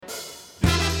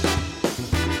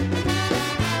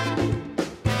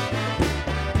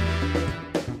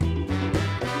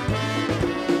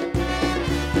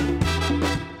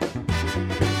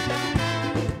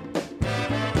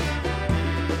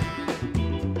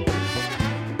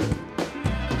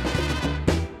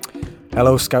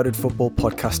Hello, Scouted Football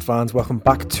podcast fans. Welcome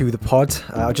back to the pod.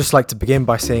 I'd just like to begin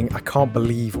by saying I can't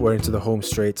believe we're into the home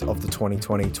straight of the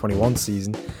 2020-21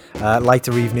 season.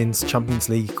 Lighter evenings, Champions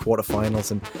League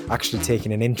quarterfinals, and actually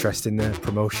taking an interest in the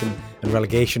promotion and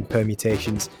relegation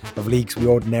permutations of leagues we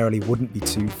ordinarily wouldn't be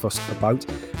too fussed about.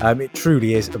 It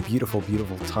truly is a beautiful,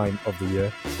 beautiful time of the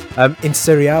year. In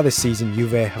Serie A this season,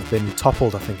 Juve have been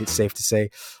toppled, I think it's safe to say,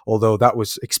 although that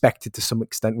was expected to some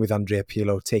extent with Andrea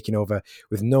Pirlo taking over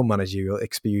with no managerial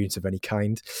experience of any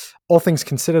kind. All things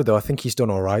considered, though, I think he's done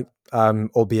all right,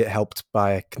 albeit helped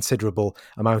by a considerable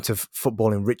amount of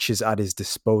footballing riches at his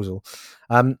disposal.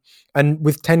 And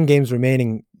with 10 games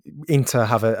remaining, Inter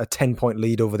have a 10-point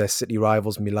lead over their city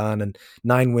rivals Milan and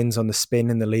 9 wins on the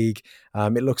spin in the league.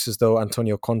 It looks as though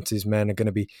Antonio Conte's men are going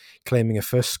to be claiming a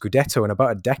first Scudetto in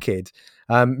about a decade.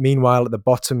 Meanwhile, at the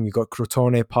bottom, you've got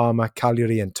Crotone, Parma,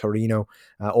 Cagliari and Torino,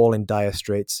 all in dire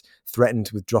straits, threatened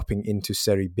with dropping into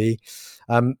Serie B.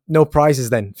 No prizes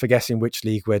then for guessing which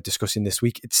league we're discussing this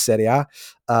week. It's Serie A,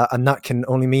 and that can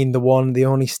only mean the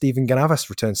only Stephen Ganavas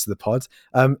returns to the pod.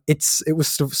 It was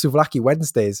Souvlaki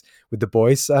Wednesdays with the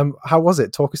boys. How was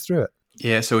it? Talk us through it.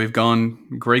 Yeah, so we've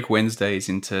gone Greek Wednesdays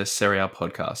into Serie A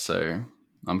podcast, so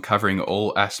I'm covering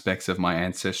all aspects of my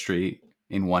ancestry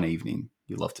in one evening.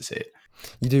 You love to see it.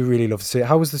 You do really love to see it.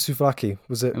 How was the souvlaki? It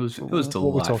was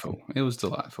delightful. It was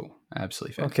delightful.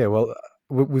 Absolutely fantastic. Okay, well,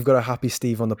 we've got a happy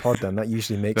Steve on the pod then. That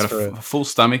usually makes for a full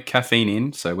stomach, caffeine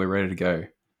in, so we're ready to go.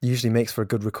 Usually makes for a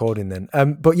good recording then.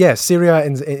 But yeah, Serie A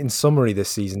in summary this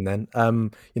season then.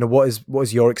 What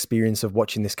is your experience of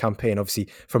watching this campaign? Obviously,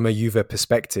 from a Juve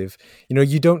perspective,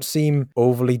 you don't seem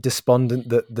overly despondent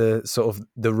that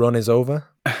the run is over.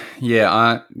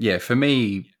 Yeah. For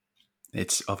me,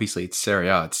 it's Serie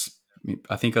A.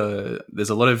 I think there's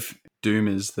a lot of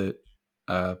doomers that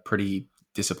are pretty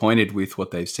disappointed with what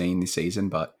they've seen this season,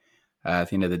 but at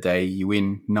the end of the day, you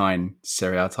win 9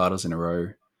 Serie A titles in a row.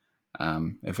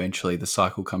 Eventually the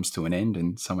cycle comes to an end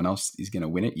and someone else is going to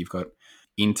win it. You've got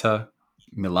Inter,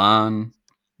 Milan,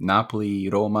 Napoli,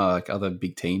 Roma, like other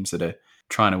big teams that are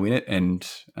trying to win it, and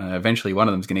eventually one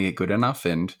of them is going to get good enough,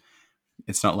 and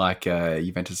it's not like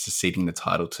Juventus is ceding the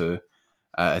title to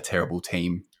a terrible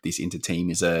team. This Inter team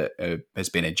has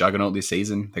been a juggernaut this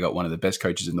season. They got one of the best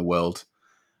coaches in the world.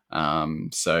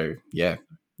 So yeah,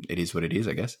 it is what it is,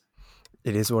 I guess.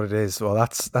 It is what it is. Well,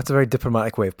 that's a very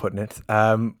diplomatic way of putting it.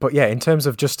 But yeah, in terms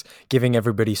of just giving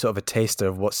everybody sort of a taster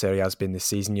of what Serie A has been this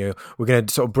season, we're going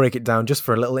to sort of break it down just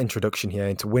for a little introduction here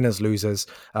into winners, losers,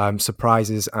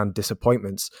 surprises, and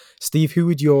disappointments. Steve, who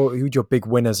would your big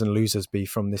winners and losers be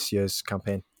from this year's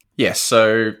campaign? Yes,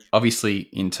 so obviously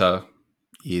Inter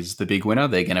is the big winner.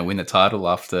 They're going to win the title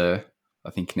after, I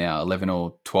think, now 11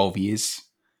 or 12 years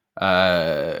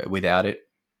without it.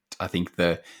 I think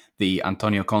the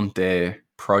Antonio Conte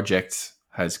project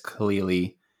has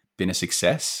clearly been a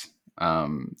success.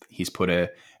 He's put a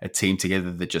team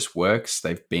together that just works.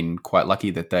 They've been quite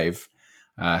lucky that they've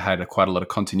had quite a lot of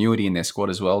continuity in their squad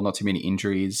as well. Not too many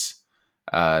injuries,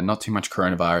 not too much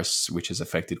coronavirus, which has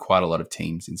affected quite a lot of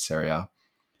teams in Serie A.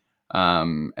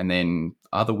 And then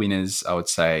other winners, I would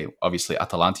say, obviously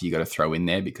Atalanta you got to throw in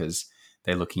there because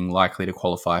they're looking likely to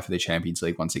qualify for the Champions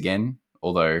League once again.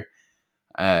 Although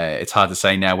it's hard to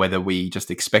say now whether we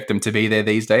just expect them to be there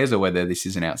these days or whether this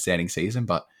is an outstanding season,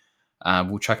 but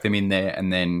we'll chuck them in there.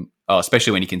 And then,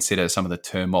 especially when you consider some of the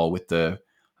turmoil with the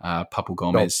Papu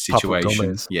Gomez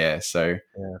situation. Yeah, so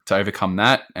to overcome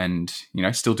that and,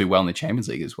 still do well in the Champions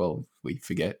League as well, we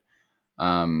forget.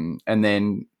 And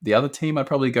then the other team I'd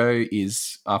probably go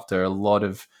is, after a lot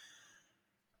of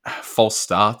false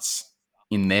starts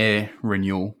in their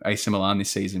renewal, AC Milan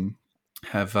this season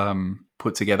have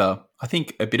put together, I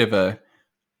think, a bit of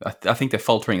I think they're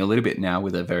faltering a little bit now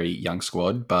with a very young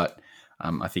squad, but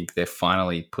I think they've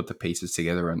finally put the pieces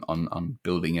together on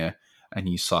building a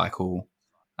new cycle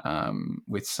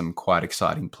with some quite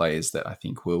exciting players that I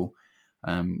think will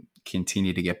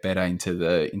continue to get better into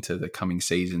the coming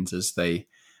seasons as they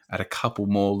add a couple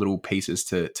more little pieces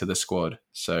to the squad.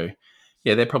 So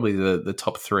yeah, they're probably the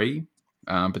top 3.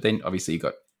 But then obviously you've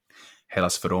got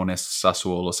Hellas Verona,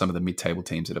 Sassuolo, or some of the mid-table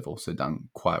teams that have also done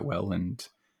quite well. And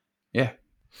yeah.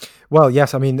 Well,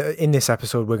 yes, I mean, in this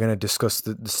episode, we're going to discuss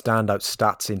the standout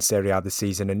stats in Serie A this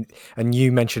season. And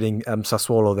you mentioning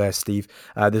Sassuolo there, Steve,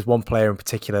 there's one player in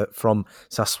particular from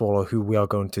Sassuolo who we are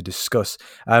going to discuss.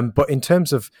 But in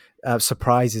terms of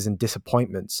surprises and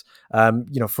disappointments,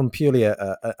 from purely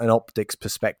an optics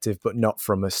perspective, but not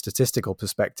from a statistical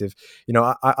perspective,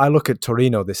 I look at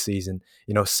Torino this season,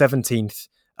 17th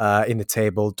in the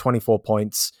table, 24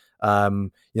 points,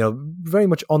 very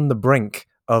much on the brink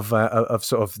of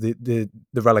sort of the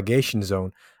relegation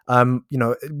zone.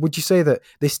 Would you say that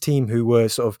this team, who were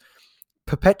sort of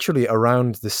perpetually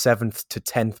around the 7th to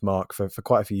 10th mark for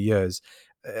quite a few years,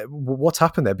 what's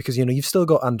happened there? Because you've still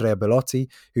got Andrea Bellotti,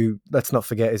 who, let's not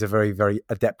forget, is a very, very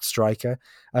adept striker.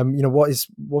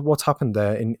 What's happened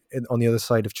there on the other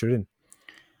side of Turin?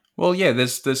 Well, yeah,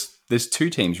 there's two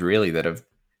teams really that have,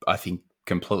 I think,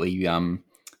 completely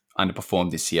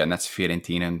underperformed this year, and that's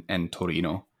Fiorentina and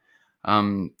Torino.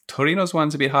 Torino's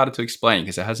one's a bit harder to explain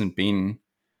because it hasn't been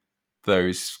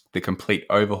the complete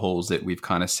overhauls that we've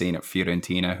kind of seen at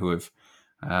Fiorentina, who have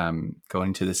gone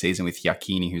into the season with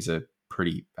Iachini, who's a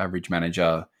pretty average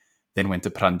manager, then went to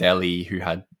Prandelli, who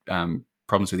had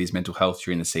problems with his mental health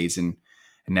during the season,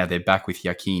 and now they're back with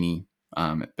Iachini.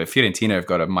 But Fiorentina have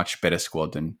got a much better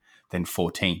squad than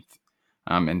 14th.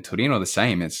 And Torino the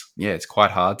same. It's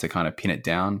quite hard to kind of pin it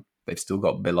down. They've still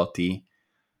got Bellotti,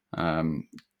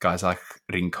 guys like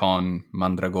Rincon,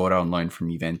 Mandragora on loan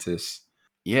from Juventus.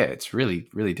 Yeah, it's really,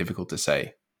 really difficult to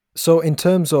say. So in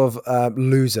terms of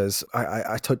losers,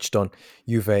 I touched on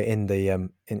Juve in the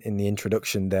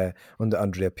introduction there under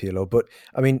Andrea Pirlo, but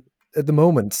I mean at the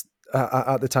moment,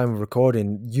 at the time of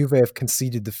recording, Juve have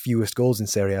conceded the fewest goals in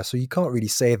Serie A, so you can't really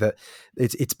say that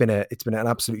it's been an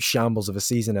absolute shambles of a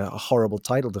season, a horrible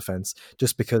title defense,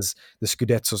 just because the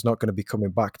Scudetto's not going to be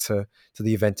coming back to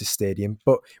the Juventus Stadium.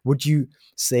 But would you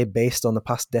say, based on the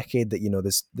past decade,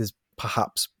 that there's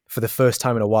perhaps for the first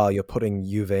time in a while you're putting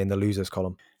Juve in the losers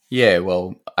column? Yeah,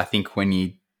 well, I think when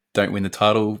you don't win the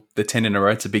title, the 10 in a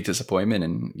row, it's a big disappointment,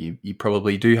 and you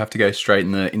probably do have to go straight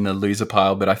in the loser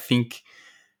pile. But I think,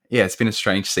 yeah, it's been a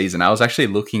strange season. I was actually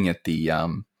looking at the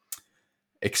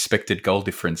expected goal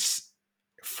difference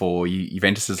for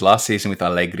Juventus's last season with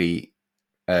Allegri,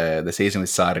 the season with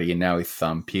Sarri, and now with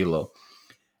Pirlo.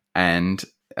 And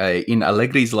in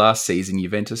Allegri's last season,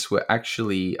 Juventus were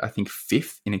actually, I think,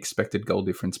 5th in expected goal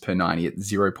difference per 90 at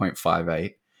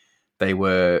 0.58. They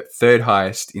were 3rd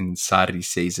highest in Sarri's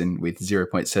season with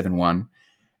 0.71.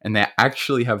 And they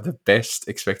actually have the best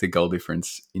expected goal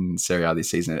difference in Serie A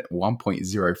this season at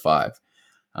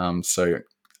 1.05. So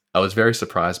I was very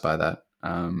surprised by that.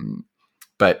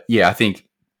 But yeah, I think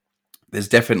there's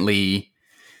definitely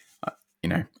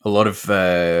a lot of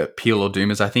Pirlo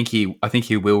doomers. I think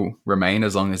he will remain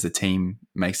as long as the team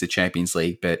makes the Champions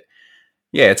League. But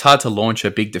yeah, it's hard to launch a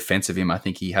big defense of him. I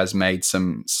think he has made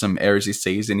some errors this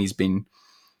season. He's been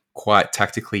quite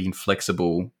tactically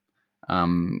inflexible.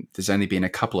 There's only been a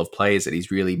couple of players that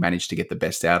he's really managed to get the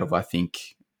best out of. I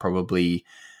think probably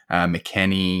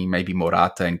McKennie, maybe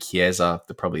Morata and Chiesa,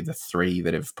 probably the 3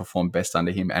 that have performed best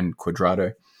under him, and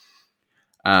Cuadrado.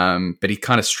 But he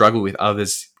kind of struggled with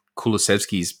others.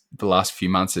 Kulusevski's the last few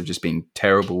months have just been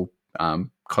terrible,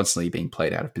 constantly being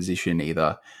played out of position,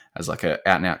 either as like a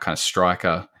out-and-out kind of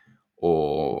striker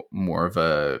or more of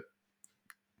a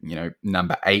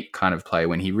number 8 kind of player,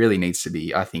 when he really needs to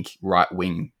be, I think, right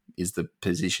wing is the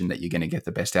position that you're going to get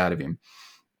the best out of him.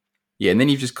 Yeah, and then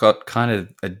you've just got kind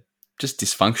of a just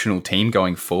dysfunctional team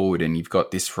going forward, and you've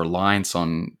got this reliance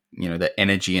on the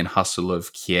energy and hustle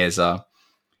of Chiesa.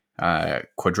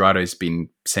 Cuadrado's been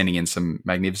sending in some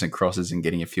magnificent crosses and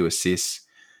getting a few assists.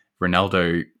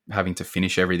 Ronaldo having to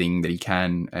finish everything that he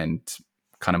can, and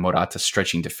kind of Morata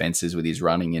stretching defenses with his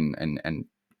running and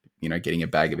getting a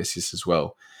bag of assists as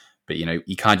well. But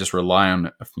you can't just rely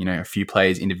on a few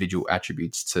players' individual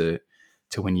attributes to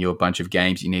win you a bunch of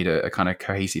games. You need a kind of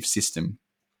cohesive system.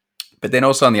 But then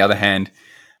also on the other hand,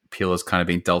 Pirlo's kind of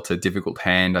been dealt a difficult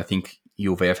hand. I think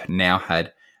Juve have now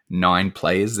had 9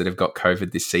 players that have got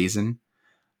COVID this season,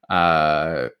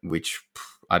 which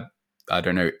I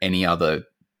don't know any other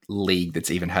league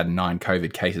that's even had 9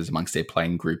 COVID cases amongst their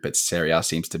playing group. But Serie A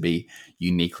seems to be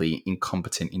uniquely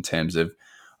incompetent in terms of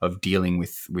dealing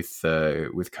with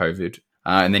COVID.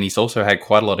 And then he's also had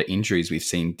quite a lot of injuries. We've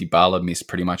seen Dybala miss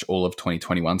pretty much all of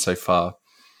 2021 so far.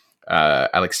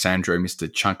 Alexandro missed a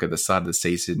chunk of the start of the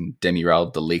season.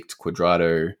 Demiral, De Ligt,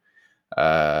 Cuadrado,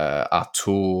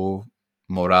 Artur,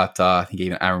 Morata, I think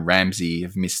even Aaron Ramsey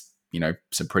have missed,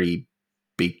 some pretty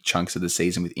big chunks of the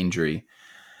season with injury.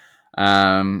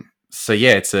 So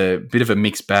yeah, it's a bit of a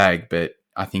mixed bag, but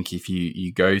I think if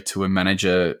you go to a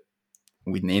manager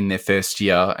in their first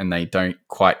year and they don't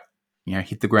quite,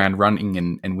 hit the ground running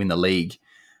and win the league,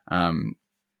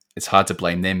 it's hard to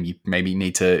blame them. You maybe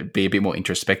need to be a bit more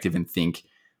introspective and think,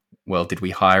 well, did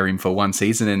we hire him for one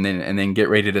season and then get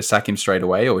ready to sack him straight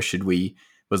away, or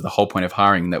was the whole point of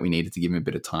hiring that we needed to give him a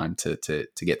bit of time to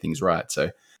get things right?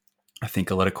 So I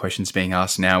think a lot of questions being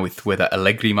asked now with whether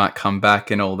Allegri might come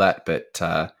back and all that, but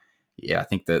yeah, I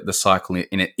think the cycle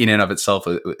in and of itself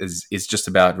is just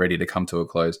about ready to come to a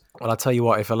close. Well, I'll tell you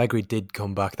what, if Allegri did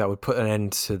come back, that would put an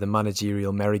end to the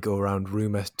managerial merry-go-round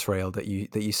rumour trail that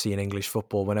you see in English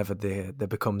football whenever there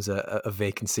becomes a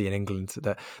vacancy in England.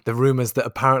 That the rumours that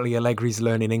apparently Allegri's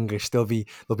learning English, there'll be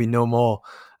no more,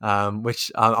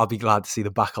 which I'll be glad to see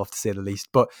the back of, to say the least.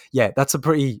 But yeah, that's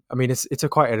it's a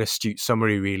quite an astute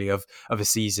summary really of a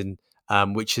season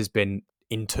which has been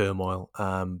in turmoil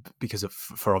because of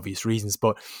for obvious reasons,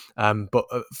 but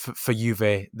for Juve,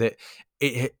 that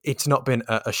it's not been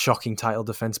a shocking title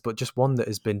defense, but just one that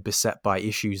has been beset by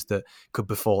issues that could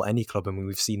befall any club. I mean,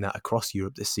 we've seen that across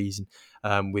Europe this season,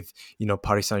 with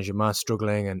Paris Saint-Germain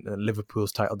struggling and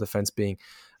Liverpool's title defense being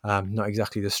not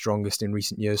exactly the strongest in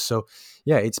recent years. So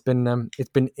yeah, it's been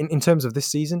in terms of this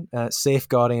season,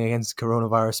 safeguarding against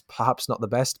coronavirus, perhaps not the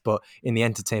best, but in the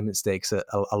entertainment stakes, a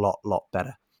lot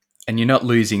better. And you're not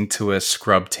losing to a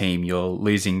scrub team. You're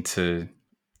losing to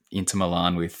Inter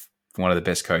Milan with one of the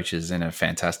best coaches and a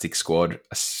fantastic squad,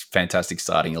 a fantastic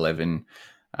starting 11.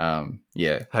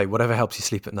 Yeah. Hey, whatever helps you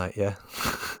sleep at night, yeah.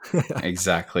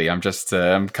 Exactly. I'm just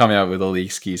I'm coming out with all the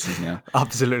excuses now.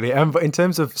 Absolutely. But in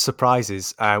terms of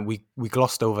surprises, we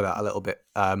glossed over that a little bit.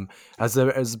 Has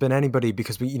there been anybody,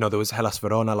 because there was Hellas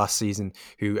Verona last season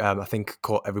who I think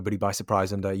caught everybody by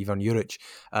surprise under Ivan Juric.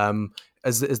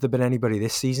 Has there been anybody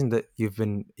this season that you've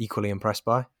been equally impressed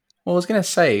by? Well, I was going to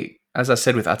say, as I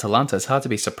said with Atalanta, it's hard to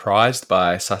be surprised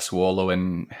by Sassuolo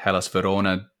and Hellas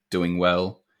Verona doing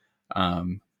well.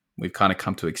 We've kind of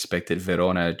come to expect that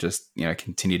Verona just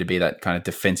continue to be that kind of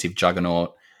defensive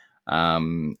juggernaut.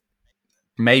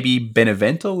 Maybe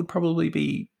Benevento would probably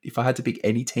be, if I had to pick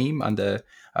any team under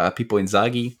Pippo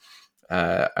Inzaghi.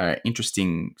 An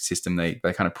interesting system. They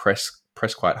kind of press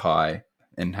quite high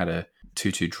and had a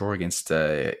 2-2 draw against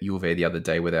Juve the other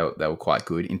day where they were quite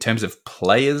good. In terms of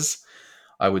players,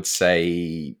 I would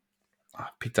say I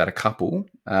picked out a couple.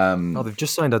 They've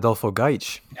just signed Adolfo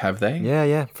Gajic. Have they?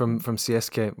 Yeah, from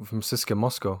CSKA, from CSKA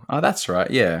Moscow. Oh, that's right,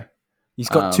 yeah. He's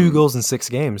got 2 goals in 6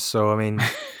 games, so, I mean,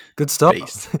 good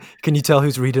stuff. Can you tell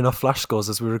who's reading off flash scores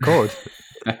as we record?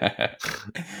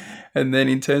 And then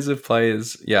in terms of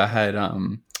players, yeah, I had,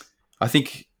 I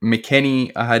think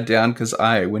McKennie I had down because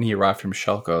when he arrived from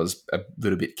Schalke, I was a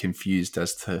little bit confused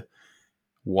as to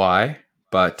why.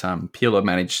 But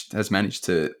Pirlo has managed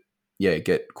to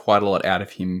get quite a lot out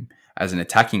of him as an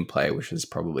attacking player, which is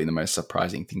probably the most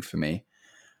surprising thing for me.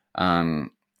 And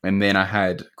then I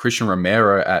had Christian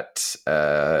Romero at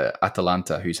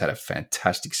Atalanta, who's had a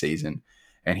fantastic season,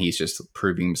 and he's just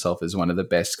proving himself as one of the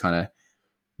best kind of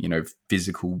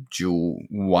physical dual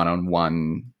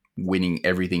one-on-one winning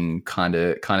everything kind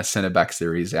of centre backs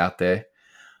there is out there.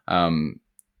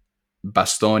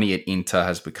 Bastoni at Inter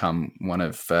has become one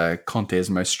of Conte's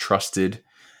most trusted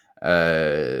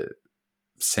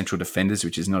central defenders,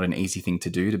 which is not an easy thing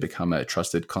to do, to become a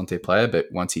trusted Conte player.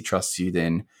 But once he trusts you,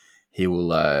 then he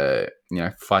will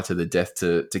fight to the death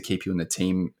to keep you in the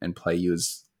team and play you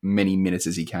as many minutes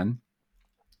as he can.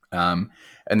 And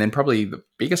then probably the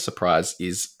biggest surprise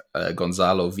is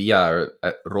Gonzalo Villar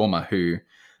at Roma, who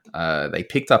they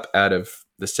picked up out of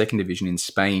the second division in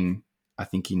Spain, I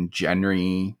think in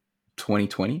January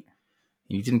 2020.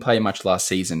 He didn't play much last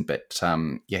season, but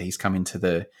he's come into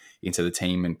the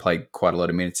team and played quite a lot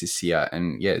of minutes this year,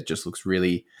 and it just looks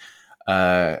really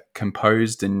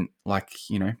composed and and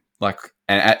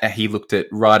he looked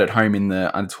right at home in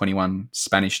the under-21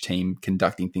 Spanish team,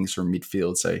 conducting things from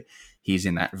midfield. So he's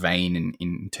in that vein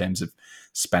in terms of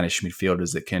Spanish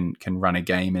midfielders that can run a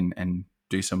game and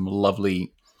do some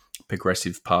lovely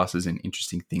progressive passes and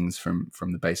interesting things from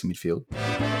the base of midfield.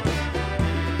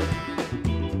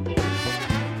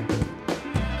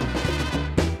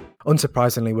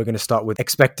 Unsurprisingly, we're going to start with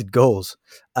expected goals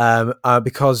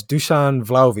because Dušan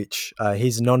Vlahović,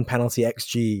 his non-penalty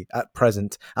XG at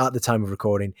present, at the time of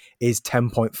recording, is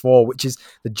 10.4, which is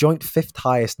the joint 5th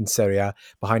highest in Serie A,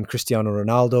 behind Cristiano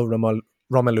Ronaldo,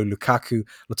 Romelu Lukaku,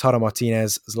 Lautaro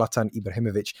Martínez, Zlatan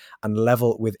Ibrahimović, and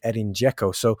level with Edin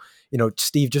Dzeko. So,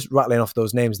 Steve, just rattling off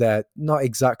those names there, not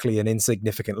exactly an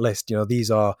insignificant list.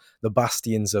 These are the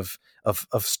bastions of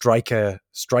strikerhood.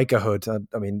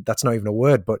 I mean, that's not even a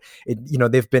word, but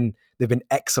they've been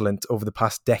excellent over the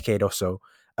past decade or so.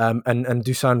 And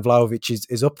Dušan Vlahović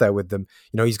is up there with them.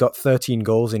 He's got 13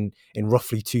 goals in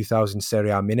roughly 2,000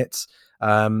 Serie A minutes.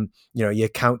 He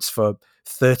accounts for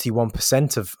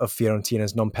 31% of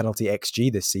Fiorentina's non-penalty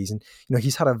XG this season.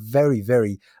 He's had a very,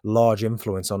 very large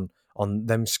influence on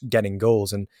them getting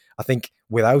goals. And I think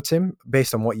without him,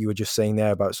 based on what you were just saying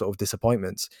there about sort of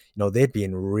disappointments, they'd be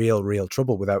in real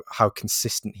trouble without how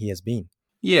consistent he has been.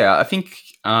 Yeah, I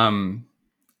think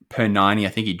per 90, I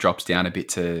think he drops down a bit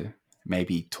to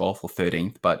maybe 12th or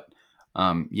 13th. But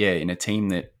in a team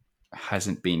that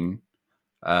hasn't been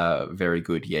very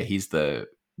good, he's the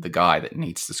guy that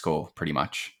needs to score pretty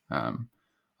much.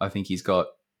 I think he's got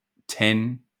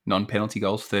 10 non-penalty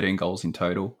goals, 13 goals in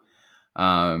total.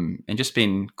 And just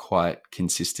been quite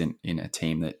consistent in a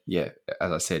team that,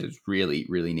 as I said, has really,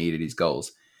 really needed his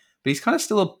goals. But he's kind of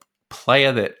still a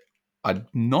player that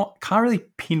can't really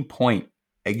pinpoint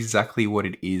exactly what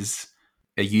it is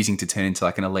they're using to turn into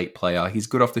like an elite player. He's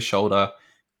good off the shoulder,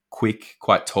 quick,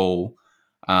 quite tall,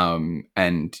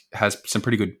 and has some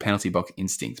pretty good penalty box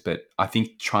instincts. But I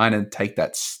think trying to take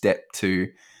that step to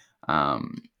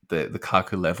the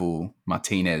Lukaku level,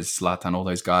 Martinez, Zlatan, all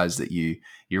those guys that you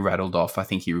rattled off, I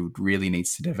think he really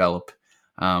needs to develop,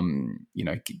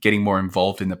 getting more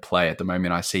involved in the play. At the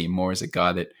moment, I see him more as a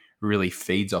guy that really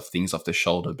feeds off things off the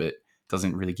shoulder, but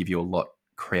doesn't really give you a lot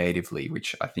creatively,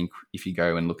 which I think if you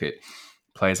go and look at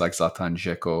players like Zlatan,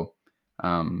 Dzeko,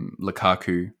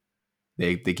 Lukaku,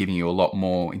 they're giving you a lot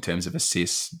more in terms of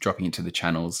assists, dropping into the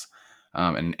channels,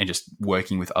 and just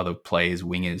working with other players,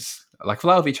 wingers. Like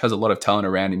Vlahović has a lot of talent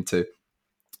around him to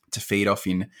feed off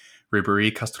in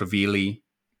Ribéry, Castrovilli.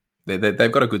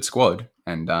 They've got a good squad.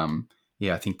 And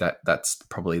I think that's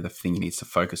probably the thing he needs to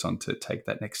focus on to take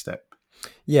that next step.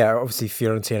 Yeah, obviously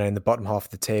Fiorentina in the bottom half of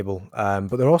the table,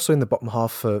 but they're also in the bottom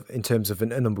half in terms of a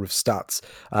number of stats.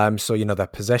 So, their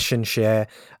possession share,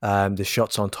 the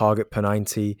shots on target per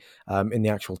 90, in the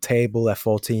actual table, they're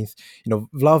 14th.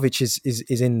 Vlahović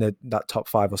is in that top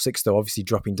 5 or 6, though, obviously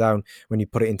dropping down when you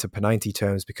put it into per 90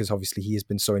 terms, because obviously he has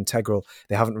been so integral.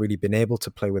 They haven't really been able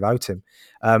to play without him.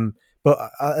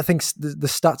 But I think the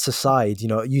stats aside,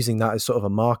 using that as sort of a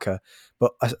marker,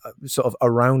 but sort of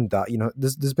around that,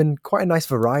 there's been quite a nice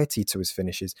variety to his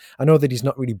finishes. I know that he's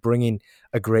not really bringing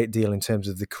a great deal in terms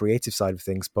of the creative side of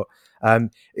things, but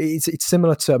it's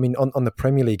similar to, on the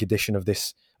Premier League edition of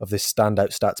this Standout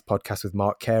Stats podcast with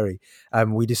Mark Carey,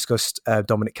 we discussed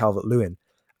Dominic Calvert-Lewin.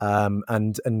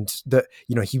 And that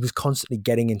he was constantly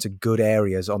getting into good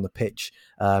areas on the pitch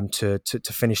to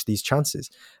finish these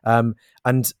chances.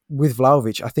 And with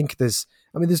Vlahović, I think there's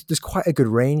quite a good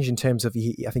range in terms of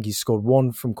I think he's scored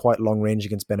one from quite long range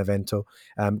against Benevento.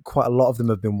 Quite a lot of them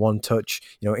have been one touch,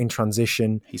 in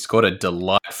transition. He scored a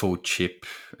delightful chip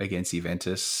against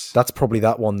Juventus. That's probably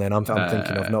that one then. I'm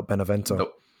thinking of, not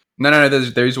Benevento. No.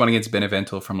 There is one against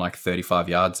Benevento from like 35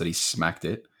 yards that he smacked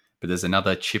it. But there's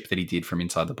another chip that he did from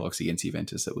inside the box against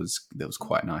Juventus that was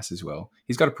quite nice as well.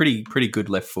 He's got a pretty good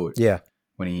left foot. Yeah.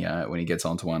 When he gets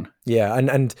onto one. Yeah,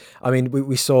 and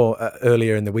we saw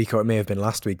earlier in the week, or it may have been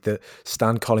last week, that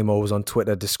Stan Collymore was on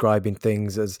Twitter describing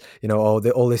things as all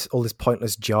this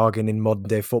pointless jargon in modern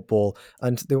day football,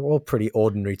 and they were all pretty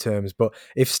ordinary terms. But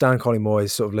if Stan Collymore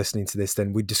is sort of listening to this,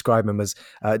 then we'd describe him as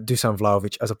Dušan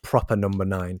Vlahović as a proper number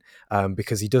 9,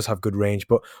 because he does have good range,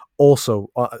 but also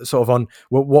sort of on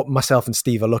what myself and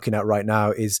Steve are looking at right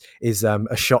now is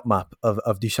a shot map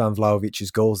of Dušan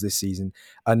Vlahović's goals this season,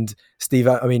 and Steve,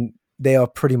 they are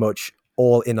pretty much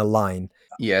all in a line.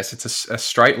 Yes, it's a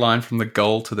straight line from the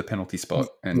goal to the penalty spot,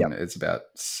 and it's about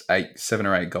 7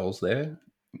 or 8 goals there.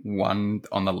 One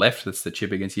on the left, that's the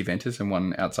chip against Juventus, and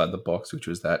one outside the box, which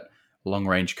was that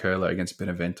long-range curler against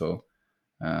Benevento.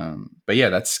 But yeah,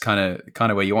 that's kind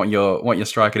of where you want your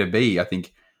striker to be. I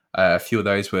think a few of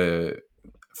those were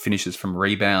finishes from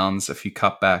rebounds, a few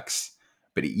cutbacks,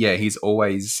 but he's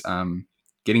always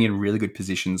getting in really good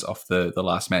positions off the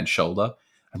last man's shoulder.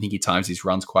 I think he times his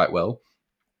runs quite well.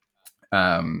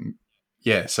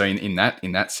 So in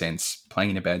that sense,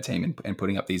 playing in a bad team and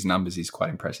putting up these numbers is quite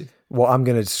impressive. What I'm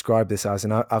going to describe this as,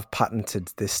 and I've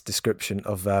patented this description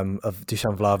of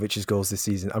Dušan Vlahović's goals this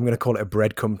season. I'm going to call it a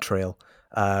breadcrumb trail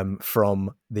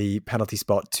from the penalty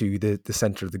spot to the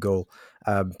centre of the goal,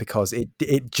 because it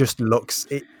just looks.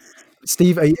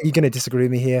 Steve, are you going to disagree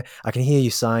with me here? I can hear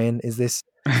you sighing. Is this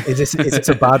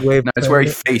a bad way? No, it's where he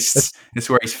feasts. It's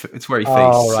where he feasts.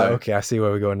 Oh, right. So. Okay, I see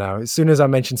where we're going now. As soon as I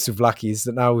mentioned souvlakis,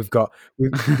 that now we've got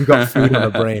food on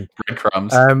the brain.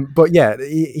 Breadcrumbs. But yeah,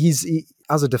 he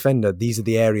as a defender, these are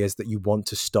the areas that you want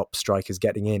to stop strikers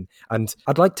getting in. And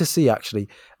I'd like to see actually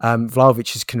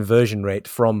Vlahović's conversion rate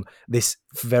from this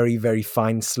very, very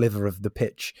fine sliver of the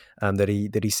pitch that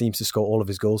he seems to score all of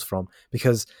his goals from.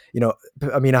 Because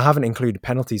I haven't included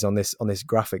penalties on this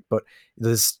graphic, but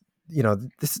there's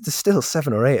still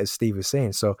 7 or 8, as Steve was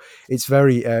saying. So it's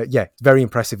very, very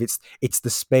impressive. It's the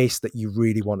space that you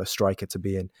really want a striker to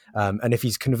be in. And if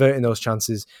he's converting those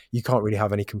chances, you can't really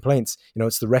have any complaints.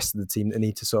 It's the rest of the team that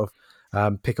need to sort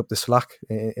of pick up the slack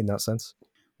in that sense.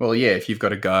 Well, yeah, if you've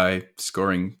got a guy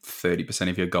scoring 30%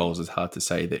 of your goals, it's hard to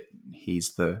say that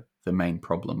he's the the main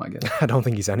problem, I guess. I don't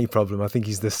think he's any problem. I think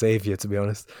he's the saviour, to be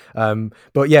honest.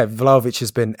 But yeah, Vlahović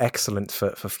has been excellent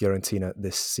for Fiorentina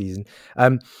this season.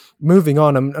 Moving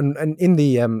on, and in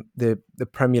the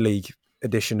Premier League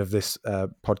edition of this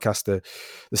podcast, the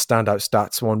Standout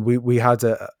Stats one, we had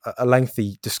a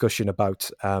lengthy discussion about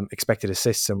expected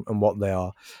assists and what they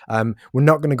are. We're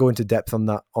not going to go into depth on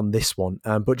that on this one,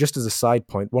 but just as a side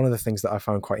point, one of the things that I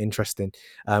found quite interesting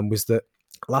was that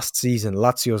last season,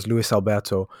 Lazio's Luis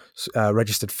Alberto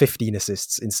registered 15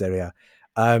 assists in Serie A.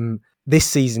 This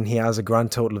season, he has a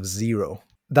grand total of 0.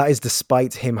 That is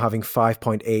despite him having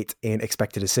 5.8 in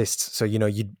expected assists. So,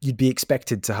 you'd be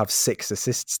expected to have 6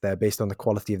 assists there based on the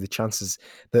quality of the chances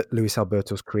that Luis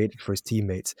Alberto's created for his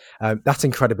teammates. That's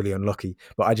incredibly unlucky.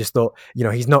 But I just thought,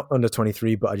 he's not under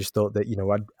 23, but I just thought that,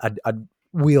 I'd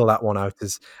wheel that one out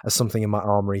as something in my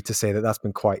armory to say that that's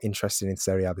been quite interesting in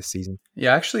Serie A this season.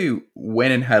 Yeah, I actually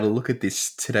went and had a look at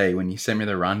this today when you sent me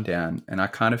the rundown, and I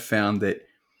kind of found that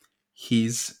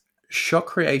his shot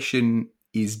creation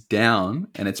is down,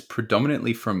 and it's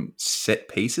predominantly from set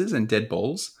pieces and dead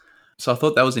balls. So I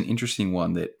thought that was an interesting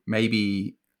one, that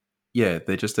maybe, they're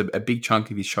just a big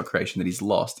chunk of his shot creation that he's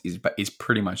lost is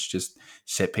pretty much just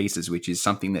set pieces, which is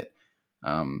something that,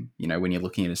 when you're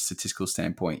looking at a statistical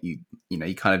standpoint, you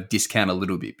kind of discount a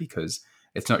little bit, because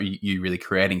it's not you really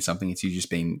creating something, it's you just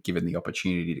being given the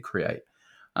opportunity to create.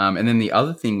 And then the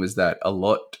other thing was that a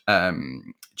lot,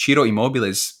 Ciro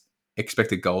Immobile's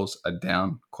expected goals are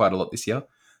down quite a lot this year.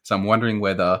 So I'm wondering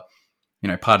whether,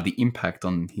 part of the impact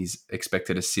on his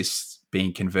expected assists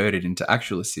being converted into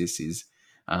actual assists is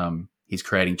he's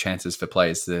creating chances for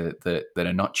players that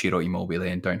are not Ciro Immobile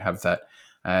and don't have that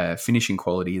finishing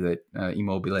quality that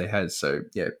Immobile has. So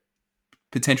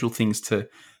potential things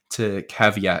to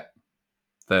caveat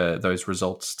those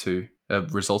results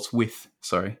with.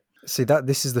 See,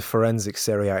 this is the forensic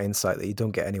Serie A insight that you don't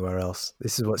get anywhere else.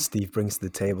 This is what Steve brings to the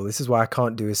table. This is why I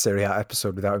can't do a Serie A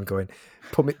episode without him going,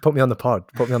 put me on the pod.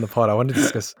 Put me on the pod. I want to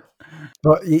discuss.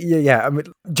 But I mean,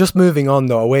 just moving on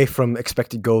though, away from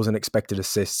expected goals and expected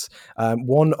assists,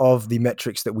 one of the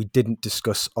metrics that we didn't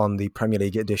discuss on the Premier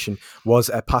League edition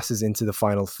was passes into the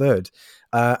final third.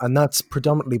 And that's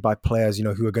predominantly by players,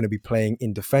 who are going to be playing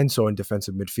in defence or in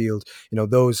defensive midfield.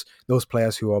 Those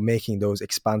players who are making those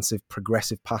expansive,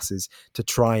 progressive passes to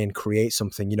try and create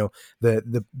something.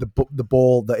 The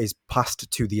ball that is passed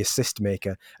to the assist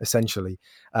maker, essentially.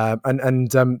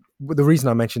 The reason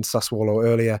I mentioned Sassuolo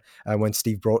earlier, when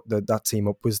Steve brought that team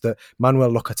up, was that Manuel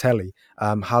Locatelli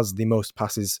has the most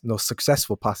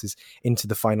successful passes into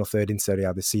the final third in Serie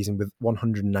A this season with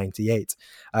 198,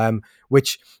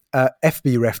 which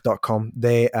FBref.com,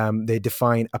 they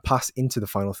define a pass into the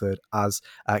final third as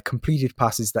completed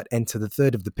passes that enter the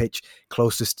third of the pitch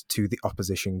closest to the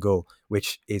opposition goal,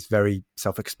 which is very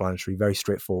self-explanatory, very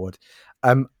straightforward.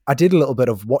 I did a little bit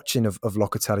of watching of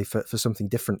Locatelli for something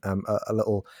different a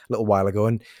little while ago,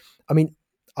 and I mean,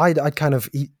 I'd kind of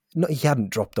he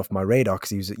hadn't dropped off my radar because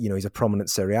he was, he's a prominent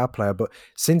Serie A player, but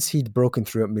since he'd broken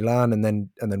through at Milan and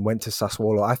then went to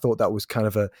Sassuolo, I thought that was kind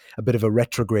of a bit of a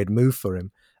retrograde move for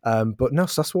him. But no,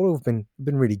 Sassuolo have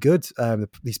been really good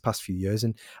these past few years,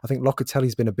 and I think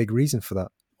Locatelli's been a big reason for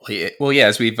that. Well, yeah,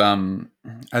 as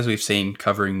we've seen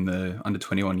covering the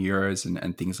under-21 Euros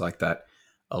and things like that,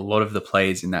 a lot of the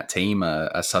players in that team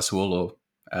are Sassuolo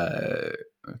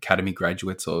academy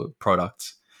graduates or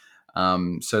products.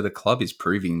 So the club is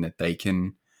proving that they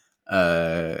can,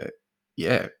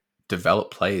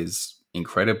 develop players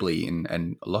incredibly,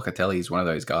 and Locatelli is one of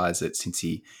those guys that since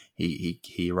he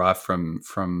arrived from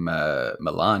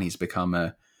Milan, he's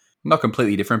become not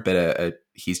completely different, but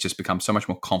he's just become so much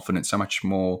more confident, so much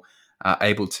more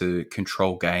able to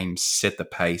control games, set the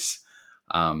pace.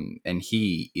 And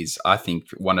he is, I think,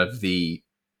 one of the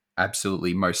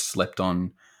absolutely most slept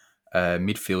on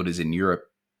midfielders in Europe,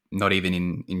 not even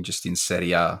in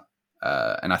Serie A.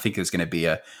 And I think there's going to be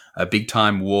a big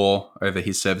time war over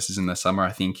his services in the summer.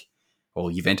 I think,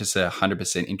 Juventus are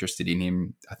 100% interested in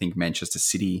him. I think Manchester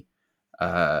City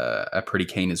are pretty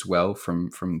keen as well from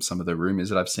some of the rumors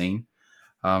that I've seen.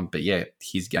 But yeah,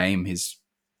 his game has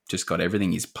just got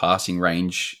everything. His passing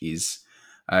range is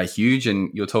huge, and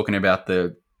you're talking about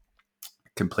the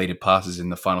completed passes in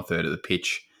the final third of the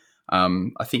pitch.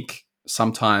 I think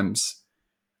sometimes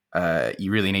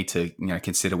you really need to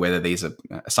consider whether these are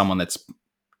someone that's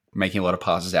making a lot of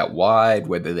passes out wide,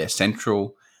 whether they're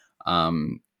central.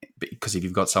 Because if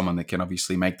you've got someone that can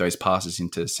obviously make those passes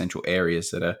into central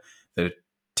areas that are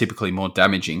typically more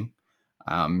damaging,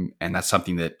 and that's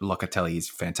something that Locatelli is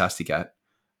fantastic at,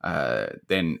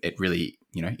 then it really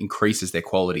increases their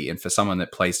quality. And for someone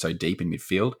that plays so deep in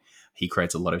midfield, He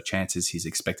creates a lot of chances. His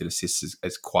expected assists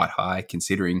is quite high,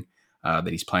 considering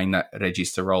that he's playing that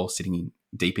regista role, sitting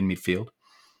deep in midfield.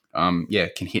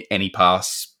 Can hit any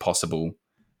pass possible.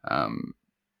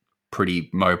 Pretty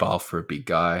mobile for a big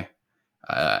guy,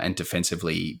 and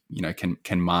defensively,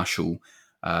 can marshal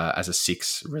as a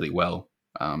 6 really well.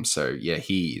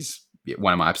 He is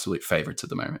one of my absolute favourites at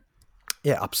the moment.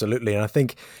 Yeah, absolutely. And I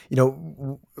think,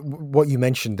 what you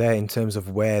mentioned there in terms of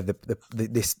where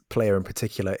this player in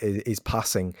particular is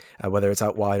passing, whether it's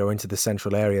out wide or into the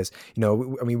central areas,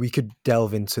 we could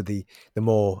delve into the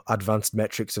more advanced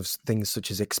metrics of things such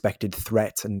as expected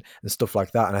threat and stuff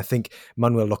like that. And I think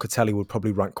Manuel Locatelli would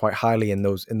probably rank quite highly in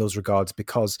those regards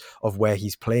because of where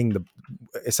he's playing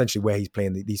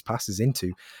these passes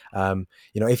into.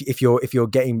 If you're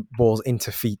getting balls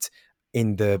into feet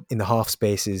in the half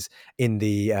spaces, in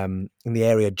the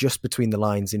area just between the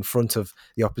lines in front of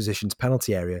the opposition's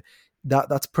penalty area,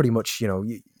 that's pretty much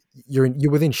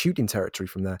you're within shooting territory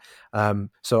from there.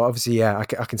 So obviously, I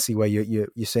can see where you're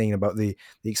saying about the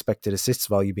expected assists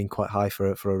value being quite high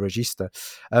for a regista.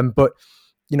 But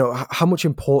how much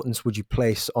importance would you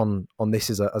place on this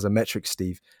as a metric,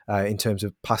 Steve, in terms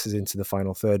of passes into the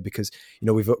final third? Because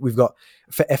we've got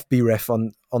for FB Ref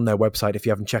on their website. If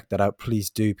you haven't checked that out, please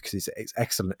do, because it's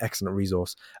excellent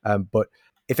resource. But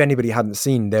if anybody hadn't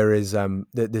seen, there's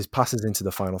passes into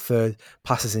the final third,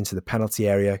 passes into the penalty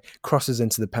area, crosses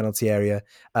into the penalty area.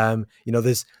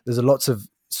 There's a lots of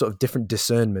sort of different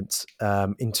discernments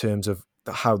in terms of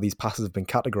how these passes have been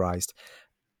categorized.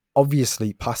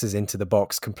 Obviously, passes into the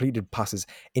box, completed passes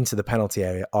into the penalty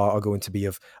area are going to be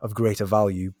of greater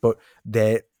value, but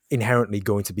they're inherently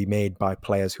going to be made by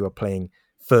players who are playing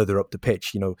further up the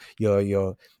pitch. Your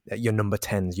number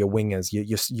 10s, your wingers,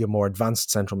 your more advanced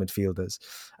central midfielders.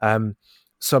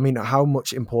 So, how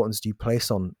much importance do you place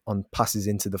on passes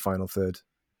into the final third?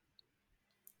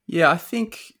 Yeah, I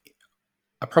think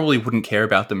I probably wouldn't care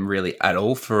about them really at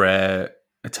all for a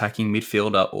attacking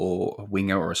midfielder or a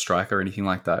winger or a striker or anything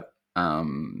like that.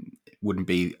 It wouldn't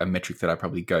be a metric that I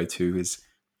probably go to. Is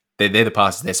they're the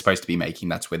passes they're supposed to be making.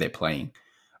 That's where they're playing.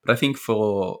 But I think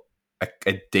for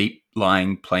a deep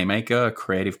lying playmaker, a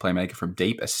creative playmaker from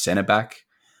deep, a centre back,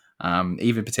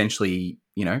 even potentially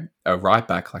a right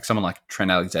back, like someone like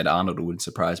Trent Alexander-Arnold, it wouldn't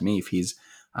surprise me if his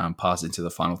passes into the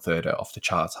final third are off the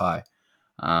charts high.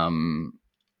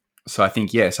 So I think,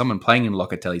 someone playing in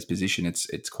Locatelli's position,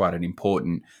 it's quite an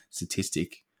important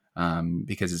statistic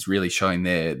because it's really showing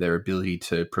their ability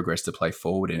to progress the play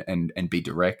forward and be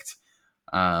direct.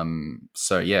 I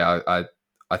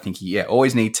think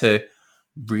always need to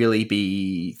really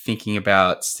be thinking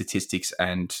about statistics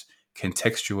and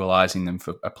contextualizing them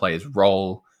for a player's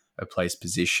role, a player's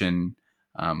position,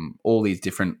 all these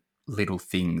different little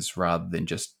things, rather than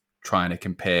just trying to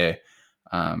compare,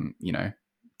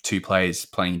 two players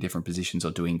playing in different positions or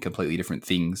doing completely different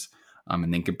things,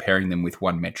 and then comparing them with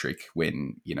one metric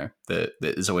when,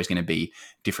 there's always going to be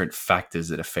different factors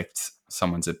that affect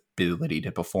someone's ability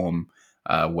to perform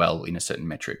well in a certain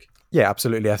metric. Yeah,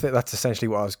 absolutely. I think that's essentially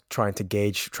what I was trying to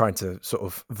gauge, trying to sort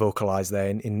of vocalize there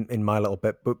in my little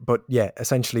bit. But yeah,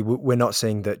 essentially we're not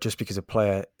saying that just because a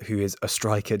player who is a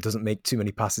striker doesn't make too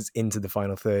many passes into the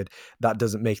final third, that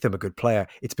doesn't make them a good player.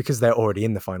 It's because they're already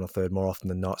in the final third more often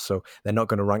than not. So they're not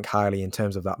going to rank highly in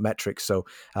terms of that metric. So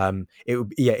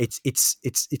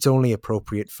it's only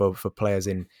appropriate for players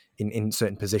in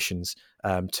certain positions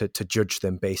to judge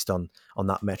them based on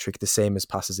that metric, the same as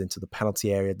passes into the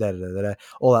penalty area,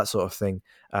 all that sort of thing.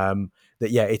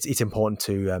 It's important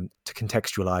to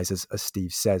contextualize, as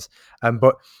Steve says.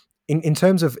 But in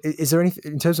terms of, is there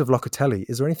anything in terms of Locatelli?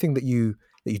 Is there anything that you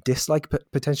dislike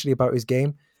potentially about his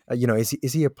game?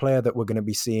 Is he a player that we're going to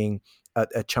be seeing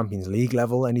at Champions League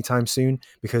level anytime soon?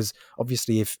 Because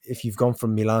obviously, if you've gone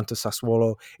from Milan to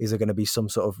Sassuolo, is there going to be some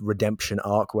sort of redemption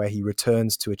arc where he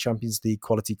returns to a Champions League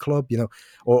quality club?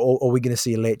 Or are we going to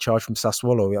see a late charge from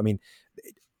Sassuolo? I mean,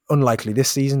 unlikely this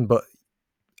season, but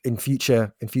in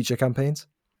future campaigns.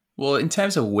 Well, in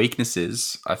terms of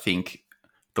weaknesses, I think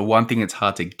the one thing that's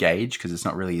hard to gauge because it's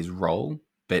not really his role,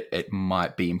 but it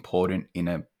might be important in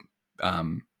a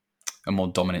more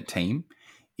dominant team,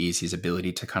 is his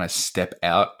ability to kind of step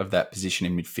out of that position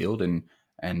in midfield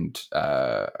and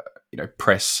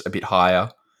press a bit higher,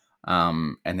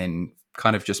 and then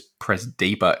kind of just press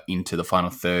deeper into the final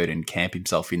third and camp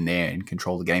himself in there and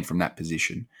control the game from that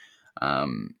position.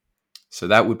 So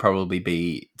that would probably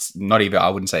be, it's not even, I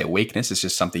wouldn't say a weakness, it's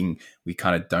just something we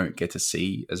kind of don't get to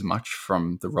see as much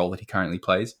from the role that he currently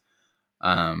plays.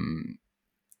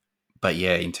 But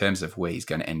yeah, in terms of where he's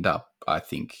going to end up, I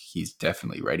think he's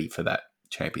definitely ready for that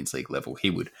Champions League level. He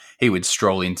would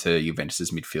stroll into Juventus's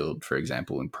midfield, for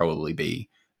example, and probably be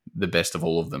the best of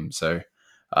all of them. So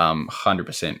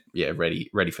 100%, yeah,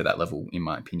 ready for that level, in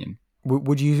my opinion.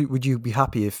 Would you be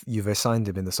happy if Juve signed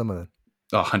him in the summer then?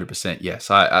 Oh, 100%, yes.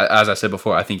 I as I said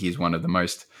before, I think he's one of the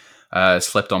most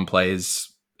slept on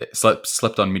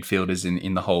midfielders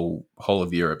in the whole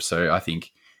of Europe. So I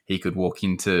think he could walk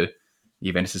into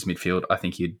Juventus' midfield. I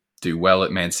think he'd do well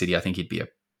at Man City. I think he'd be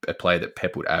a player that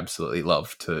Pep would absolutely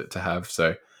love to have.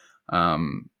 So,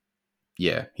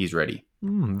 yeah, he's ready.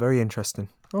 Very interesting.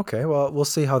 Okay, well, we'll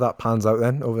see how that pans out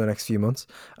then over the next few months.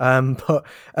 But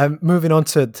moving on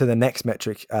to the next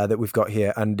metric that we've got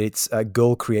here, and it's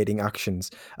goal creating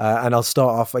actions. And I'll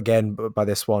start off again by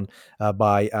this one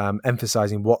by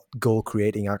emphasizing what goal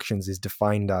creating actions is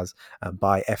defined as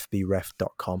by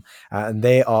fbref.com. And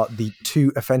they are the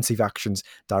 2 offensive actions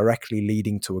directly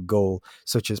leading to a goal,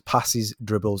 such as passes,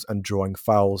 dribbles, and drawing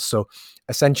fouls. So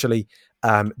essentially,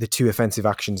 the 2 offensive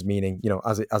actions, meaning,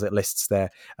 as it lists there,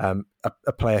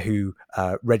 a player who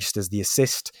registers the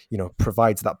assist,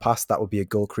 provides that pass, that would be a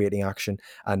goal creating action.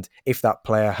 And if that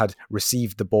player had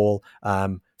received the ball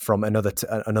from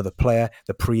another player,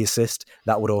 the pre-assist,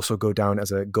 that would also go down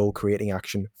as a goal creating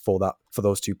action for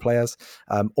those 2 players.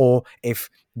 Or if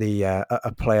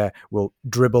a player will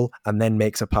dribble and then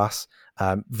makes a pass,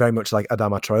 very much like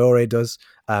Adama Traore does,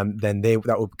 then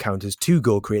that will count as 2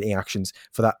 goal creating actions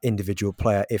for that individual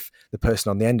player if the person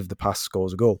on the end of the pass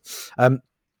scores a goal.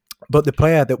 But the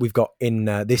player that we've got in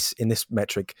this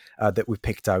metric that we've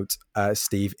picked out,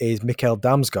 Steve, is Mikkel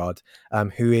Damsgaard,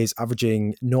 who is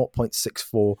averaging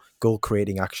 0.64 goal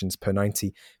creating actions per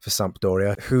 90 for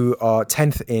Sampdoria, who are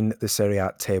 10th in the Serie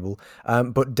A table.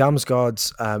 But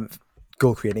Damsgaard's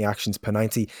goal creating actions per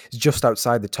 90 is just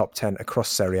outside the top 10 across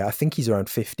Serie A. I think he's around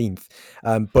 15th.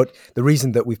 But the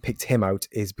reason that we've picked him out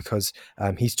is because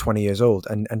he's 20 years old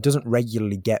and doesn't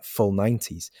regularly get full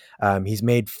 90s. He's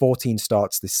made 14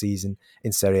 starts this season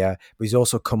in Serie A, but he's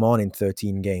also come on in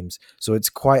 13 games. So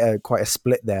it's quite a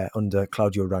split there under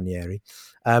Claudio Ranieri.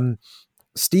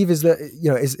 Steve, is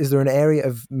there an area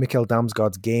of Mikkel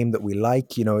Damsgaard's game that we like?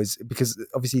 Because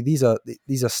obviously these are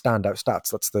standout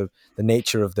stats. That's the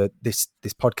nature of this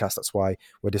podcast. That's why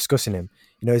we're discussing him.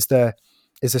 Is there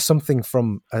something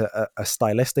from a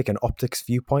stylistic and optics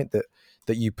viewpoint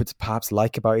that you perhaps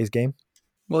like about his game?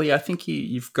 Well, yeah, I think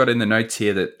you've got in the notes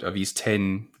here that of his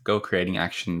 10 goal creating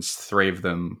actions, 3 of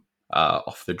them are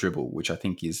off the dribble, which I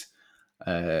think is.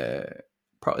 It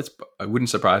wouldn't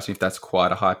surprise me if that's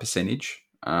quite a high percentage.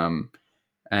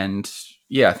 And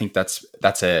yeah, I think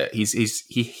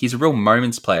he's a real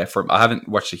moments player. I haven't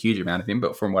watched a huge amount of him,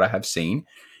 but from what I have seen,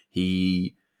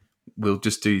 he will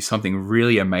just do something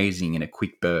really amazing in a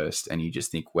quick burst, and you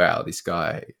just think, wow, this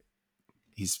guy,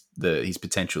 his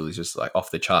potential is just like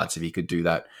off the charts. If he could do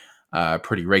that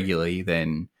pretty regularly,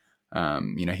 then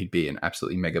he'd be an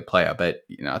absolutely mega player. But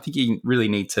I think you really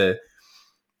need to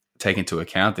take into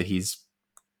account that he's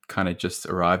kind of just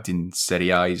arrived in Serie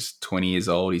A. He's 20 years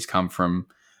old. He's come from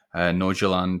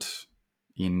Nordsjælland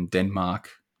in Denmark.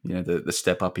 The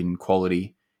step up in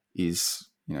quality is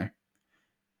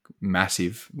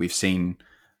massive. We've seen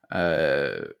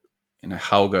Hauge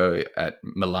at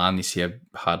Milan this year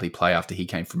hardly play after he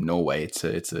came from Norway. It's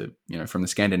a from the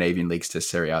Scandinavian leagues to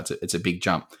Serie A, it's a big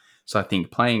jump. So I think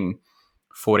playing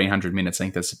 1,400 minutes, I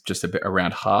think that's just a bit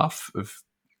around half of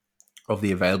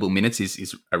the available minutes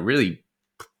is a really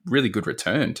good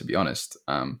return, to be honest.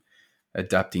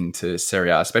 Adapting to Serie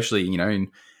A, especially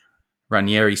in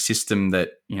Ranieri's system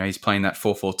that he's playing that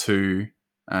 4-4-2.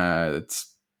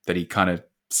 That he kind of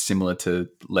similar to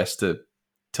Leicester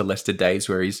days,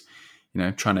 where he's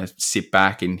trying to sit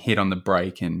back and hit on the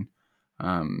break, and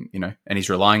and he's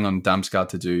relying on Damsgaard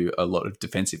to do a lot of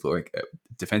defensive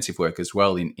work as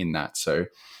well in that. So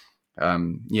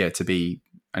and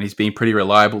he's been pretty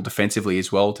reliable defensively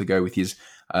as well, to go with his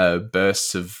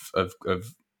bursts of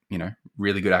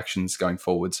really good actions going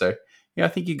forward. So I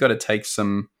think you've got to take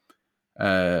some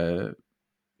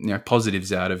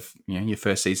positives out of your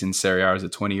first season Serie A as a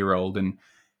 20-year-old and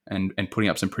putting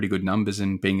up some pretty good numbers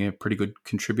and being a pretty good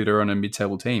contributor on a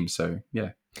mid-table team. So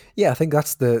I think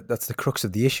that's the crux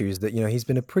of the issue, is that he's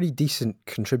been a pretty decent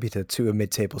contributor to a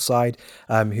mid-table side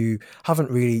who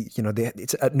haven't really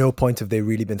it's at no point have they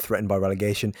really been threatened by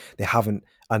relegation. They haven't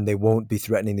and they won't be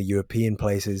threatening the European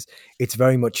places. It's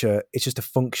very much it's just a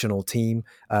functional team,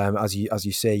 as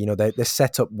you say. You know, they're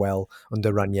set up well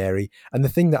under Ranieri. And the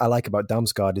thing that I like about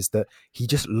Damsgaard is that he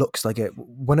just looks like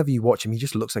whenever you watch him, he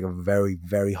just looks like a very,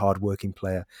 very hardworking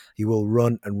player. He will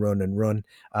run and run and run,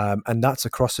 and that's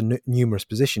across numerous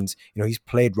positions. You know, he's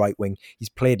played right wing, he's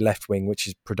played left wing, which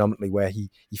is predominantly where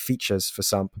he features for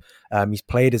Samp. He's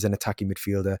played as an attacking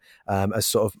midfielder, as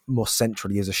sort of more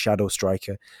centrally as a shadow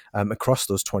striker across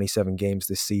those 27 games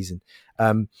this season.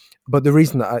 But the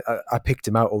reason that I picked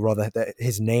him out, or rather that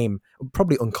his name,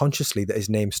 probably unconsciously that his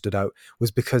name stood out,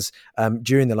 was because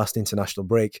during the last international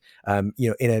break, in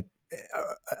a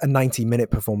 90-minute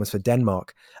performance for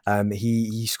Denmark,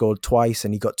 he scored twice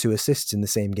and he got 2 assists in the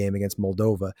same game against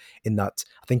Moldova. In that,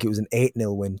 I think it was an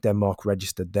 8-0 win Denmark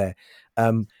registered there.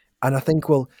 And I think,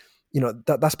 well, you know,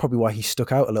 that's probably why he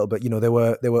stuck out a little bit. You know, there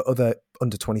were other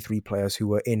under 23 players who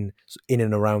were in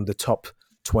and around the top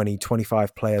 20,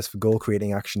 25 players for goal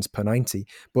creating actions per 90,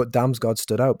 but Damsgaard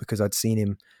stood out because I'd seen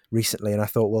him recently and I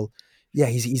thought, well, yeah,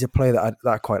 he's a player that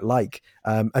I quite like.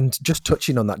 And just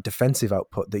touching on that defensive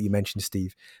output that you mentioned,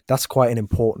 Steve, that's quite an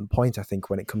important point, I think,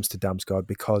 when it comes to Damsgaard,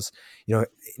 because, you know,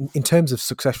 in terms of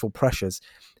successful pressures,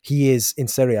 he is in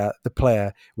Serie A the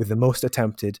player with the most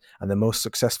attempted and the most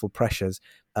successful pressures,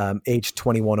 aged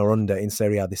 21 or under in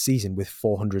Serie A this season, with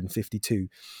 452.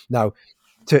 Now,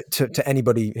 to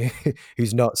anybody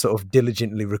who's not sort of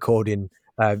diligently recording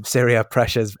Serie A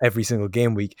pressures every single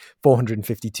game week,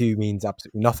 452 means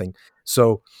absolutely nothing.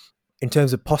 So in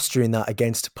terms of posturing that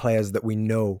against players that we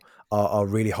know are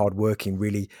really hardworking,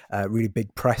 really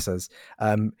big pressers,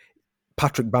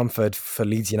 Patrick Bamford for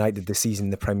Leeds United this season in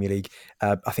the Premier League,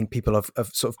 I think people have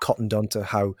sort of cottoned on to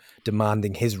how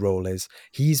demanding his role is.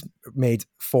 He's made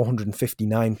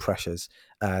 459 pressures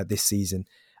this season.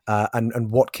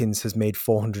 And Watkins has made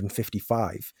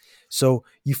 455. So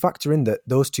you factor in that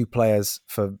those two players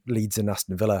for Leeds and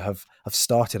Aston Villa have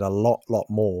started a lot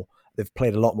more. They've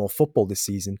played a lot more football this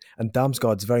season, and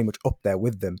Damsgaard's very much up there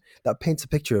with them. That paints a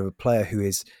picture of a player who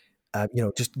is,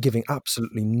 just giving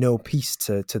absolutely no peace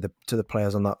to the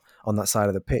players on that side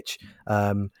of the pitch.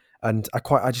 And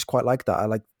I just quite like that. I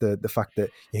like the fact that,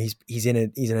 you know, he's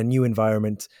in a new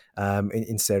environment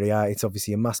in Serie A. It's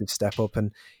obviously a massive step up,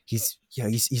 and he's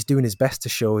doing his best to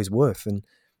show his worth. And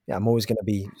yeah, I'm always going to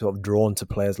be sort of drawn to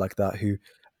players like that who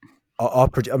are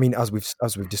I mean, as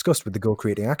we've discussed with the goal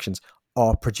creating actions,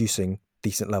 are producing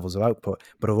decent levels of output,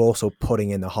 but are also putting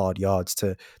in the hard yards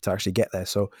to actually get there.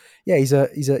 So yeah, he's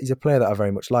a player that I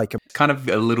very much like. Kind of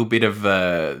a little bit of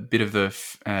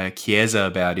the Chiesa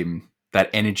about him. That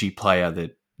energy player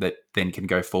that then can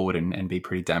go forward and be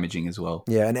pretty damaging as well.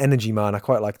 Yeah, an energy man. I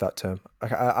quite like that term.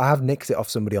 I have nicked it off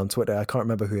somebody on Twitter. I can't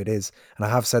remember who it is, and I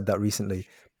have said that recently.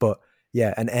 But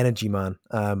yeah, an energy man,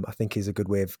 I think is a good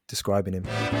way of describing him.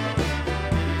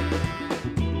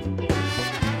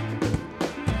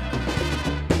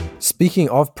 Speaking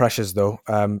of pressures, though,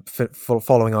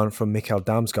 following on from Mikkel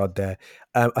Damsgaard there,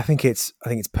 I think it's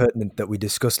pertinent that we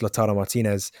discuss Lautaro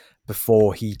Martínez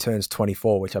before he turns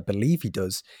 24, which I believe he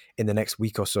does in the next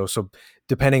week or so. So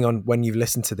depending on when you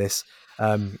listen to this,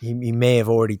 he may have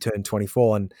already turned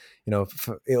 24, and you know,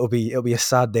 it'll be a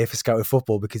sad day for Scouted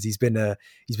Football, because he's been a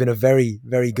very,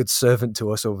 very good servant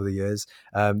to us over the years.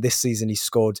 This season he's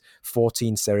scored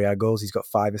 14 Serie A goals. He's got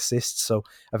 5 assists, so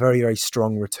a very, very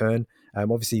strong return.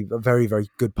 Obviously, a very, very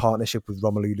good partnership with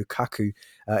Romelu Lukaku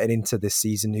and Inter this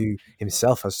season, who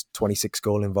himself has 26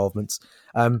 goal involvements.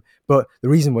 But the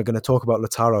reason we're going to talk about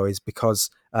Lautaro is because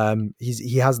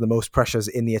he has the most pressures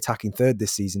in the attacking third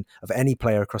this season of any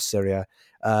player across Serie A.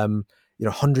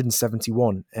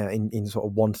 171 in sort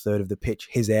of 1/3 of the pitch,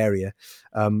 his area.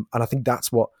 And I think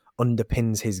that's what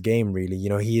underpins his game, really. You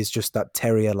know, he is just that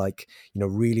terrier-like, you know,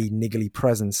 really niggly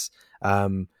presence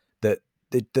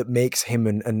that makes him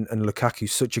and Lukaku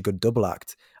such a good double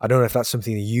act. I don't know if that's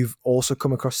something that you've also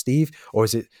come across, Steve, or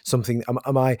is it something?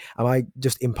 Am I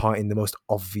just imparting the most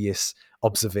obvious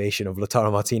observation of Lautaro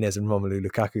Martínez and Romelu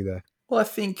Lukaku there? Well, I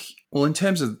think, in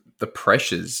terms of the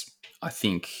pressures, I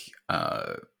think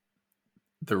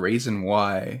the reason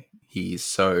why he's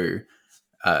so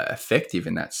effective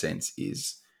in that sense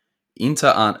is Inter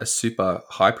aren't a super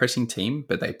high pressing team,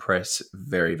 but they press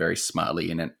very, very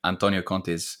smartly. And Antonio Conte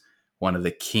is one of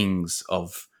the kings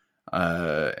of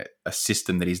a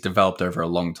system that he's developed over a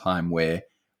long time, where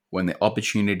when the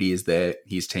opportunity is there,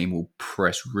 his team will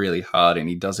press really hard, and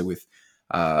he does it with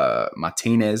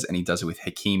Martinez, and he does it with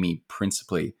Hakimi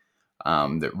principally,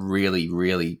 that really,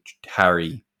 really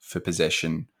harry for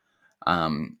possession.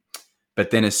 But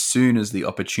then as soon as the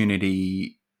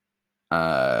opportunity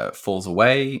falls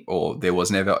away, or there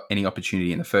was never any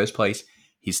opportunity in the first place,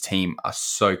 his team are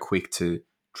so quick to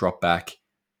drop back,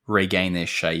 regain their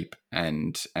shape,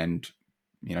 and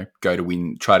try to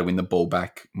win the ball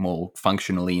back more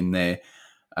functionally in their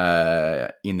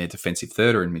defensive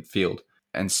third or in midfield.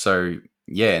 And so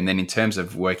and then in terms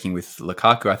of working with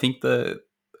Lukaku, I think the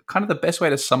best way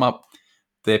to sum up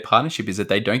their partnership is that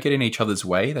they don't get in each other's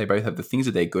way. They both have the things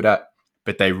that they're good at,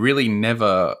 but they really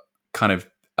never kind of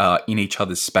in each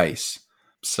other's space.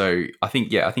 So I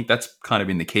think that's kind of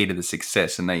been the key to the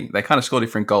success. And they kind of score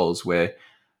different goals where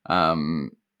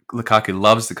Lukaku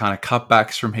loves the kind of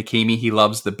cutbacks from Hakimi. He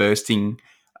loves the bursting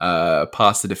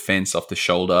past the defense off the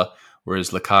shoulder, whereas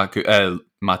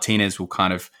Martínez will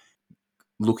kind of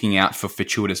looking out for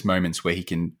fortuitous moments where he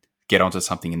can get onto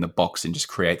something in the box and just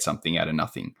create something out of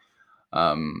nothing.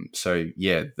 A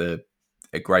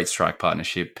great strike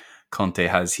partnership. Conte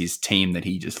has his team that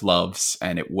he just loves,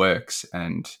 and it works.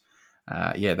 And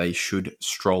they should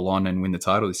stroll on and win the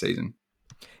title this season.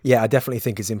 Yeah, I definitely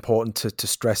think it's important to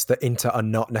stress that Inter are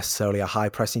not necessarily a high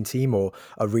pressing team or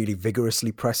a really vigorous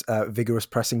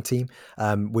pressing team,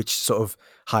 which sort of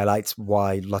highlights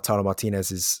why Lautaro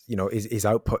Martínez is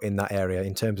output in that area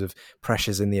in terms of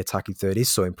pressures in the attacking third is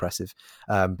so impressive.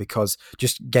 Because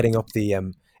just getting up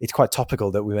it's quite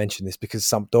topical that we mention this because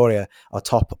Sampdoria are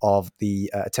top of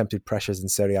the attempted pressures in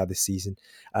Serie A this season,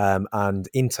 and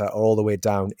Inter are all the way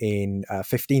down in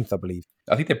 15th, I believe.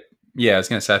 I think they're. Yeah, I was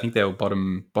going to say, I think they'll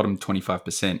bottom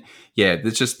 25%. Yeah,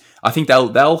 I think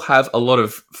they'll have a lot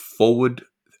of forward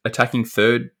attacking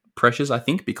third pressures, I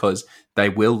think, because they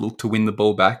will look to win the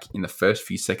ball back in the first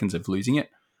few seconds of losing it.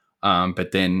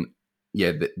 But then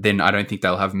I don't think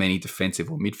they'll have many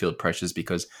defensive or midfield pressures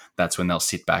because that's when they'll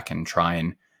sit back and try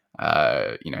and,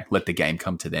 let the game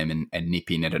come to them and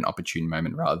nip in at an opportune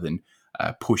moment rather than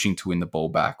pushing to win the ball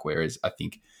back. Whereas I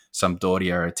think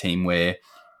Sampdoria are a team where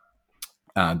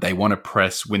they want to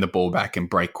press, win the ball back, and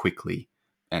break quickly,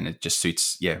 and it just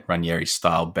suits Ranieri's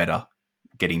style better,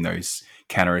 getting those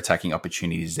counter-attacking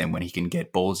opportunities. Then when he can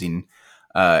get balls in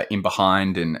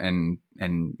behind and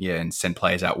send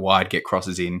players out wide, get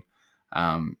crosses in.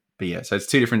 So it's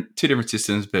two different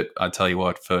systems. But I tell you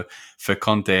what, for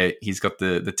Conte, he's got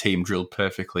the team drilled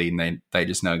perfectly, and they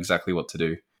just know exactly what to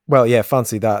do. Well, yeah,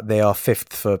 fancy that. They are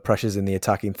 5th for pressures in the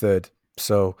attacking third.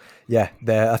 So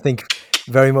I think.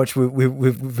 Very much,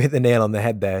 we've hit the nail on the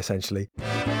head there, essentially.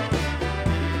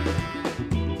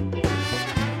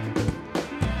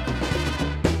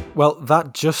 Well,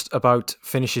 that just about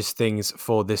finishes things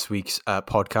for this week's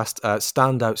podcast.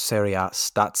 Standout Serie A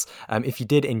Stats. If you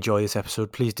did enjoy this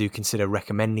episode, please do consider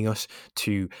recommending us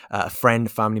to a friend,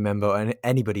 family member, or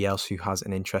anybody else who has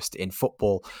an interest in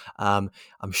football. I'm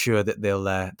sure that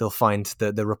they'll find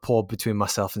the rapport between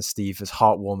myself and Steve as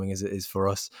heartwarming as it is for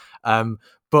us.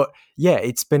 But yeah,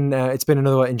 it's been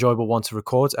another enjoyable one to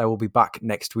record. I will be back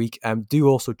next week. Do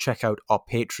also check out our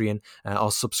Patreon.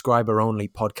 Our subscriber-only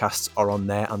podcasts are on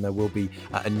there, and there will be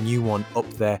a new one up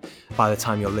there by the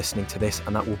time you're listening to this,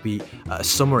 and that will be a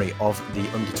summary of the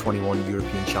Under-21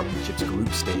 European Championships group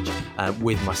stage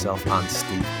with myself and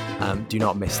Steve. Do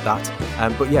not miss that.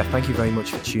 But yeah, thank you very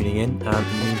much for tuning in. In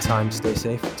the meantime, stay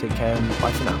safe, take care, and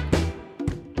bye for now.